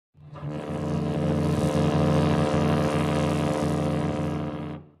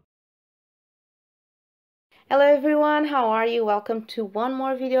Hello everyone, how are you? Welcome to one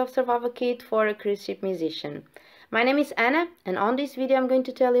more video of Survival Kit for a cruise ship musician. My name is Anna, and on this video I'm going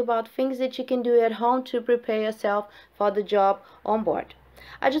to tell you about things that you can do at home to prepare yourself for the job on board.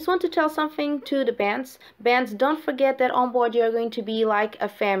 I just want to tell something to the bands. Bands, don't forget that on board you're going to be like a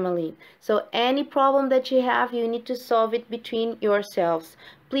family. So any problem that you have, you need to solve it between yourselves.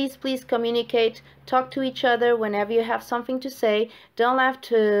 Please communicate, talk to each other whenever you have something to say. Don't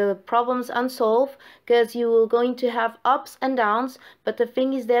leave problems unsolved, because you are going to have ups and downs. But the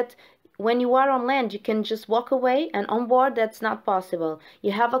thing is that when you are on land, you can just walk away, and on board that's not possible.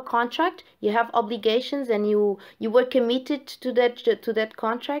 You have a contract, you have obligations, and you were committed to that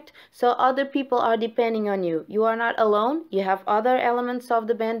contract. So other people are depending on you. You are not alone. You have other elements of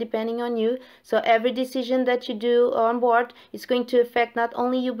the band depending on you. So every decision that you do on board is going to affect not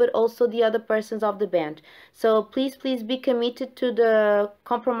only you but also the other persons of the band. So please be committed to the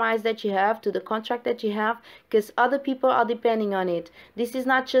compromise that you have, to the contract that you have, because other people are depending on it. This is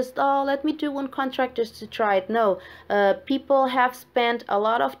not just, oh, let me do one contract just to try it. No, people have spent a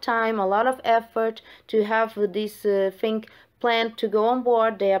lot of time, a lot of effort to have this thing planned to go on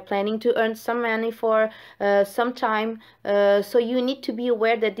board. They are planning to earn some money for some time, so you need to be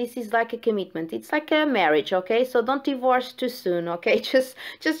aware that this is like a commitment. It's like a marriage, okay? So don't divorce too soon, okay? Just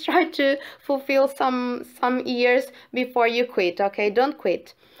try to fulfill some years before you quit, okay? Don't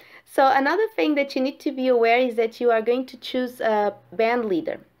quit. So another thing that you need to be aware is that you are going to choose a band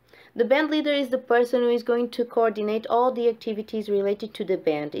leader. The band leader is the person who is going to coordinate all the activities related to the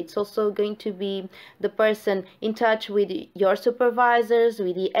band. It's also going to be the person in touch with your supervisors,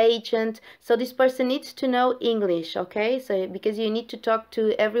 with the agent. So this person needs to know English, okay? So because you need to talk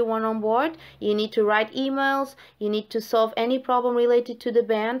to everyone on board, you need to write emails, you need to solve any problem related to the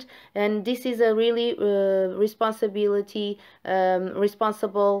band, and this is a really responsible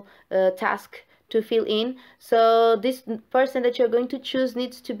task to fill in. So this person that you're going to choose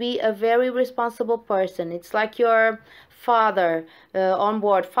needs to be a very responsible person. It's like your father on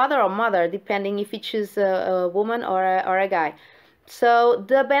board, father or mother, depending if you choose a woman or a guy. So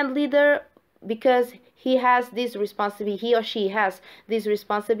the band leader, because he has this responsibility, he or she has these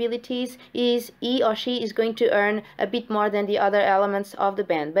responsibilities, is he or she is going to earn a bit more than the other elements of the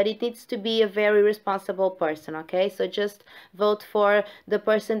band, but it needs to be a very responsible person, okay? So just vote for the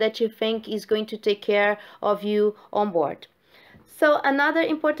person that you think is going to take care of you on board. So another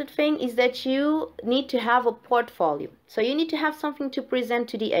important thing is that you need to have a portfolio. So you need to have something to present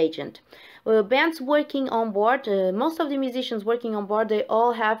to the agent. Bands working on board, most of the musicians working on board, they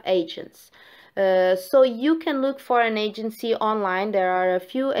all have agents. So you can look for an agency online. There are a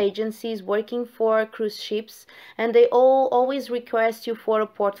few agencies working for cruise ships, and they all always request you for a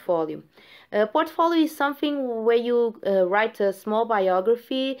portfolio. A portfolio is something where you write a small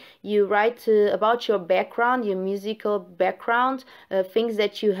biography. You write about your background, your musical background, things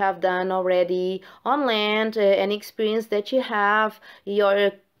that you have done already on land, any experience that you have,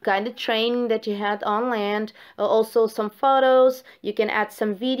 your kind of training that you had on land, also some photos. You can add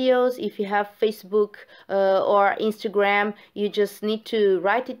some videos. If you have Facebook or Instagram, you just need to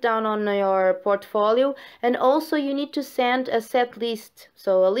write it down on your portfolio. And also you need to send a set list,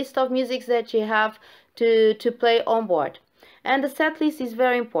 so a list of music that you have to play on board. And the set list is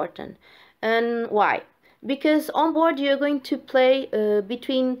very important. And why? Because on board you're going to play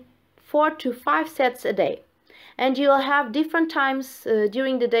between 4 to 5 sets a day, and you'll have different times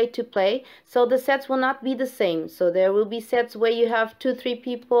during the day to play, so the sets will not be the same. So there will be sets where you have 2-3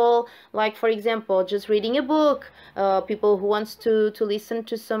 people, like for example just reading a book, people who wants to listen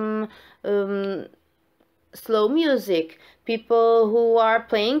to some slow music, people who are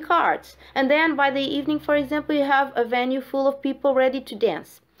playing cards, and then by the evening, for example, you have a venue full of people ready to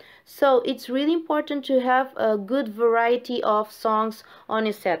dance. So it's really important to have a good variety of songs on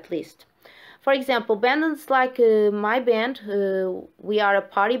your set list. For example, bands like my band, we are a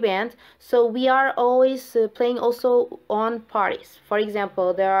party band, so we are always playing also on parties. For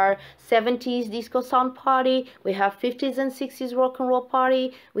example, there are 70s disco sound party, we have 50s and 60s rock and roll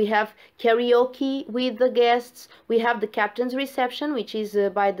party, we have karaoke with the guests, we have the captain's reception, which is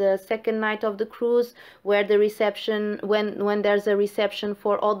by the second night of the cruise, where the reception, when there's a reception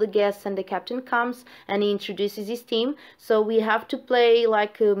for all the guests and the captain comes and he introduces his team. So we have to play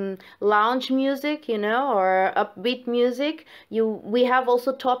like lounge music, you know, or upbeat music. We have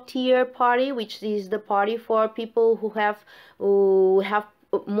also top tier party, which is the party for people who have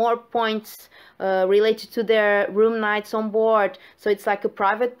more points related to their room nights on board. So it's like a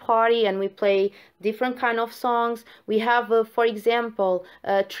private party, and we play different kind of songs. We have for example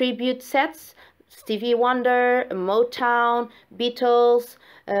tribute sets. Stevie Wonder, Motown, Beatles.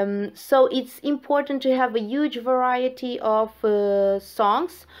 So it's important to have a huge variety of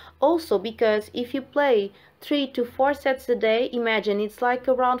songs. Also, because if you play 3 to 4 sets a day, imagine it's like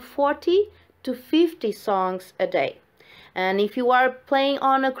around 40 to 50 songs a day. And if you are playing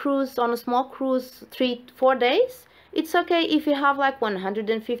on a cruise, on a small cruise, 3 4 days, it's okay if you have like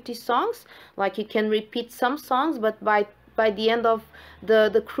 150 songs. Like you can repeat some songs, but by the end of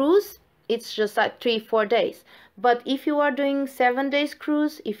the cruise, it's just like 3 4 days. But if you are doing 7 days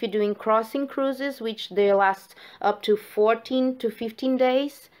cruise, if you're doing crossing cruises, which they last up to 14 to 15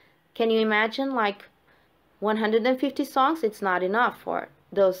 days, can you imagine like 150 songs? It's not enough for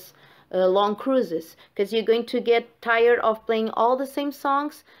those long cruises, because you're going to get tired of playing all the same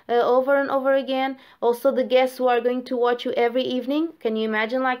songs over and over again. Also, the guests who are going to watch you every evening, can you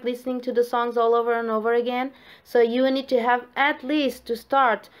imagine like listening to the songs all over and over again? So you need to have at least, to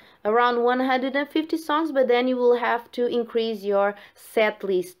start, around 150 songs, but then you will have to increase your set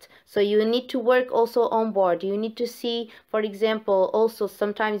list. So you need to work also on board. You need to see, for example, also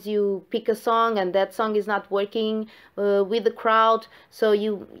sometimes you pick a song and that song is not working with the crowd, so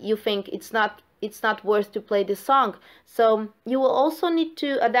you think it's not worth to play this song. So you will also need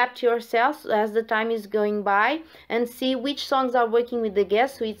to adapt yourself as the time is going by and see which songs are working with the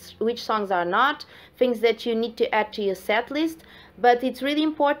guests, which songs are not, things that you need to add to your set list. But it's really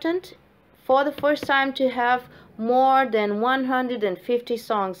important for the first time to have more than 150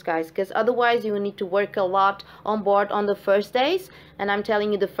 songs, guys, because otherwise you will need to work a lot on board on the first days. And I'm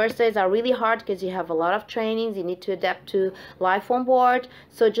telling you, the first days are really hard because you have a lot of trainings, you need to adapt to life on board.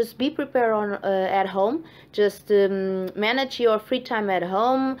 So just be prepared on at home. Just manage your free time at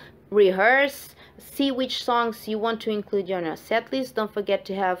home, rehearse, see which songs you want to include on your set list. Don't forget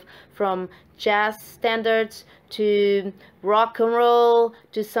to have from jazz standards to rock and roll,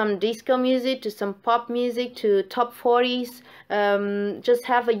 to some disco music, to some pop music, to top 40s. Just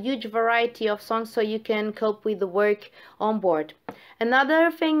have a huge variety of songs so you can cope with the work on board. Another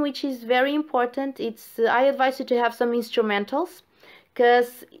thing which is very important, it's I advise you to have some instrumentals,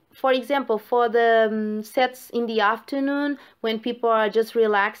 because for example, for the sets in the afternoon, when people are just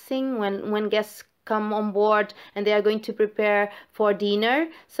relaxing, when guests come on board and they are going to prepare for dinner,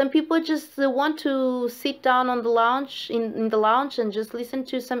 some people just want to sit down on the lounge, in the lounge, and just listen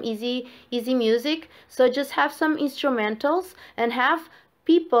to some easy music. So just have some instrumentals and have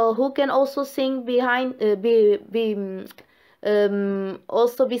people who can also sing behind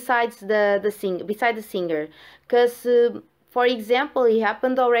also besides the singer, because for example, it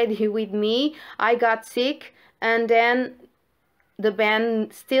happened already with me. I got sick and then the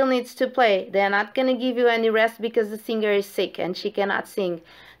band still needs to play. They're not gonna give you any rest because the singer is sick and she cannot sing.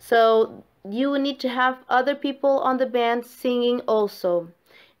 So you need to have other people on the band singing also,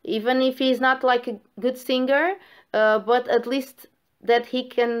 even if he's not like a good singer, but at least that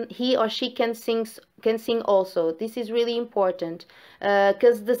he or she can sing also. This is really important,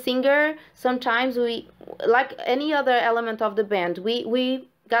 because the singer, sometimes we, like any other element of the band, we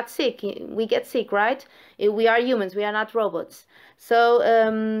got sick, we get sick, right? We are humans, we are not robots. So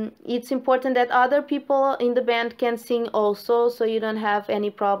it's important that other people in the band can sing also, so you don't have any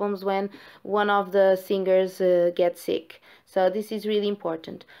problems when one of the singers gets sick. So this is really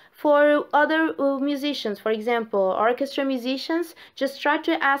important. For other musicians, for example, orchestra musicians, just try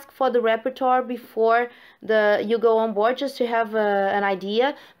to ask for the repertoire before you go on board, just to have an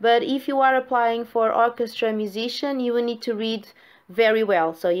idea. But if you are applying for orchestra musician, you will need to read very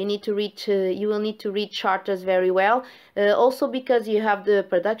well. So you will need to read charters very well, also because you have the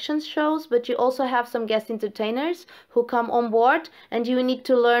production shows, but you also have some guest entertainers who come on board, and you need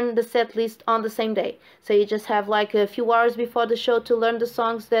to learn the set list on the same day. So you just have like a few hours before the show to learn the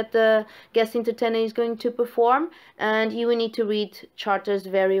songs that the guest entertainer is going to perform, and you will need to read charters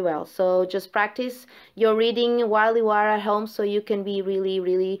very well. So just practice your reading while you are at home, so you can be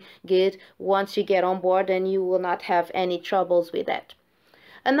really good once you get on board, and you will not have any troubles with that.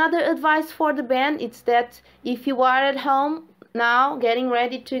 Another advice for the band is that if you are at home now getting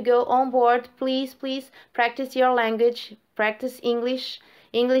ready to go on board, please practice your language, practice English.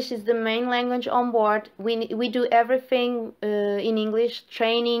 English is the main language on board. We do everything in English,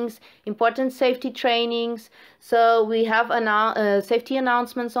 trainings, important safety trainings. So we have safety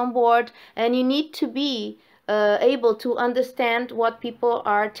announcements on board, and you need to be able to understand what people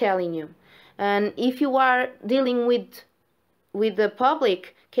are telling you. And if you are dealing with the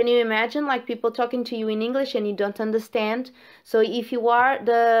public, can you imagine like people talking to you in English and you don't understand? So if you are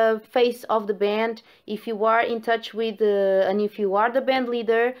the face of the band, if you are in touch with and if you are the band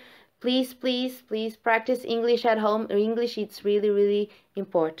leader, please practice English at home. English, it's really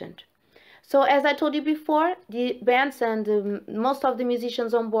important. So as I told you before, the bands and most of the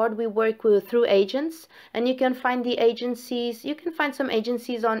musicians on board, we work with, through agents, and you can find the agencies. You can find some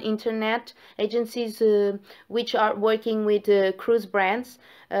agencies on internet, agencies which are working with cruise brands,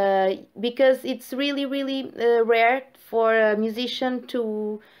 because it's really, really rare for a musician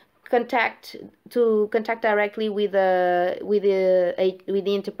contact contact directly with the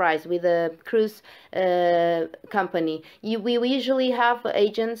enterprise, with the cruise company. We usually have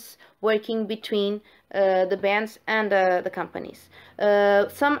agents working between the bands and the companies.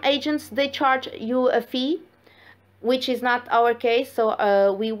 Some agents, they charge you a fee, which is not our case.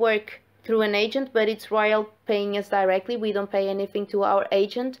 So we work through an agent, but it's Royal paying us directly. We don't pay anything to our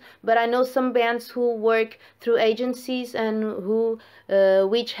agent. But I know some bands who work through agencies and who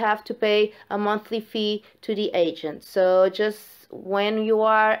which have to pay a monthly fee to the agent. So just when you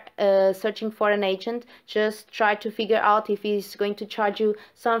are searching for an agent, just try to figure out if he's going to charge you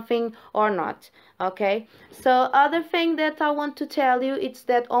something or not. Okay, so other thing that I want to tell you is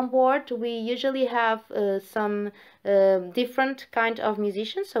that on board we usually have some different kind of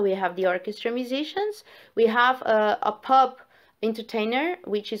musicians. So we have the orchestra musicians, we have a pub entertainer,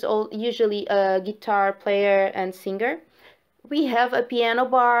 which is usually a guitar player and singer. We have a piano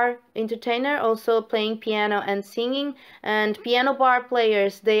bar entertainer, also playing piano and singing. And piano bar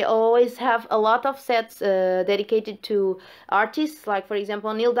players, they always have a lot of sets dedicated to artists, like for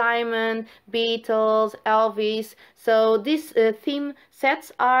example Neil Diamond, Beatles, Elvis. So these theme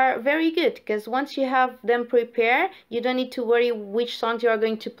sets are very good, because once you have them prepared, you don't need to worry which songs you are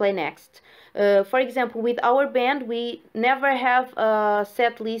going to play next. For example, with our band, we never have a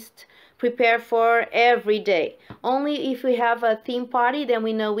set list prepare for every day. Only if we have a theme party, then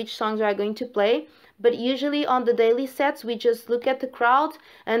we know which songs we are going to play. But usually on the daily sets, we just look at the crowd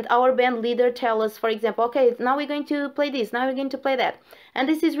and our band leader tell us, for example, okay, now we're going to play this, now we're going to play that. And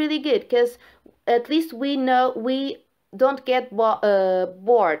this is really good, because at least we know we don't get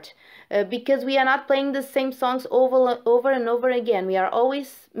bored, because we are not playing the same songs over and over again. We are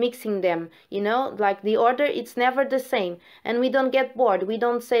always mixing them, you know, like the order, it's never the same, and we don't get bored. We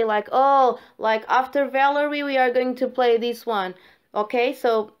don't say like, oh, like after Valerie we are going to play this one. Okay,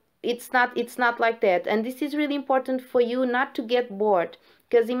 so it's not like that. And this is really important for you not to get bored,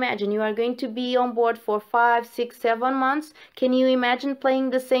 because imagine you are going to be on board for 5, 6, 7 months. Can you imagine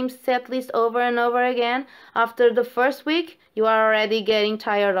playing the same set list over and over again? After the first week, you are already getting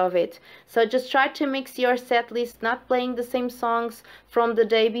tired of it. So just try to mix your set list, not playing the same songs from the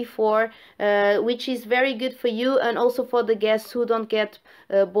day before, which is very good for you and also for the guests who don't get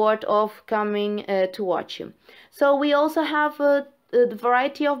bored of coming to watch you. So we also have the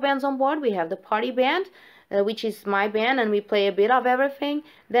variety of bands on board. We have the party band, which is my band, and we play a bit of everything.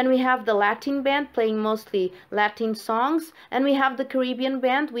 Then we have the Latin band, playing mostly Latin songs, and we have the Caribbean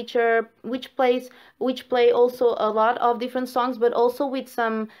band, which play also a lot of different songs, but also with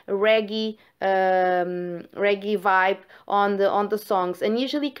some reggae vibe on the songs. And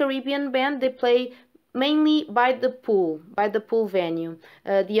usually Caribbean band, they play mainly by the pool venue.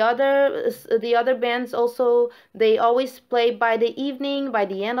 The other bands also, they always play by the evening, by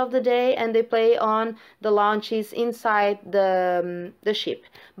the end of the day, and they play on the lounges inside the ship.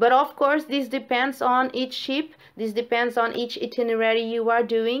 But of course this depends on each ship, this depends on each itinerary you are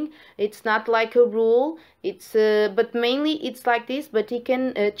doing. It's not like a rule, it's but mainly it's like this, but it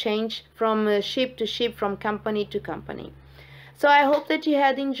can change from ship to ship, from company to company. So I hope that you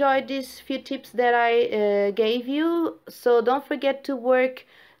had enjoyed these few tips that I gave you. So don't forget to work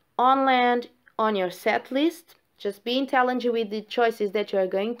on land on your set list. Just be intelligent with the choices that you are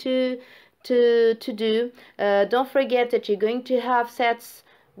going to do. Don't forget that you're going to have sets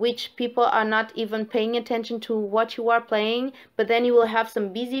which people are not even paying attention to what you are playing, but then you will have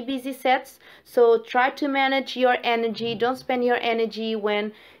some busy sets. So try to manage your energy. Don't spend your energy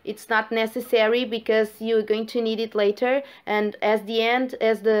when it's not necessary, because you're going to need it later. And as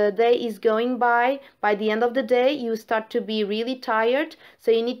the day is going by the end of the day, you start to be really tired. So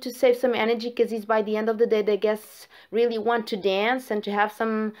you need to save some energy, because it's by the end of the day the guests really want to dance and to have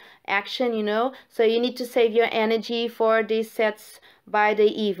some action, you know. So you need to save your energy for these sets by the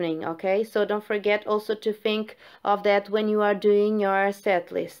evening. Okay, so don't forget also to think of that when you are doing your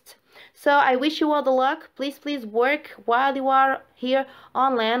set list. So I wish you all the luck. Please work while you are here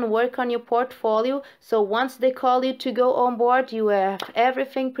on land. Work on your portfolio, so once they call you to go on board, you have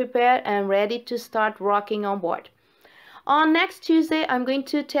everything prepared and ready to start rocking on board. On next Tuesday, I'm going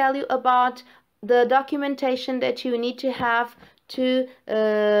to tell you about the documentation that you need to have to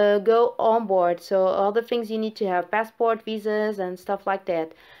go on board. So all the things you need to have, passport, visas, and stuff like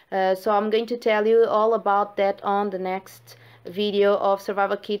that. So I'm going to tell you all about that on the next video of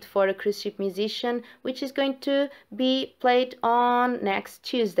Survival Kit for a Cruise Ship Musician, which is going to be played on next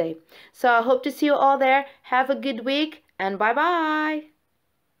Tuesday. So I hope to see you all there. Have a good week and bye bye!